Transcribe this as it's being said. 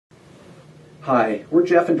Hi, we're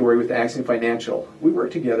Jeff and Dori with Axiom Financial. We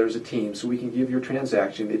work together as a team so we can give your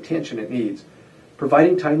transaction the attention it needs.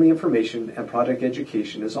 Providing timely information and product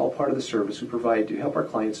education is all part of the service we provide to help our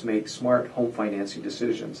clients make smart home financing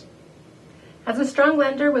decisions. As a strong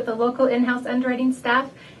lender with a local in-house underwriting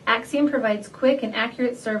staff, Axiom provides quick and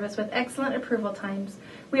accurate service with excellent approval times.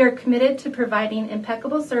 We are committed to providing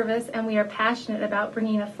impeccable service, and we are passionate about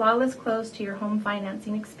bringing a flawless close to your home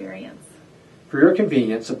financing experience. For your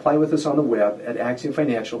convenience, apply with us on the web at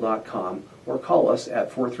axiomfinancial.com or call us at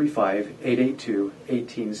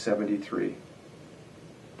 435-882-1873.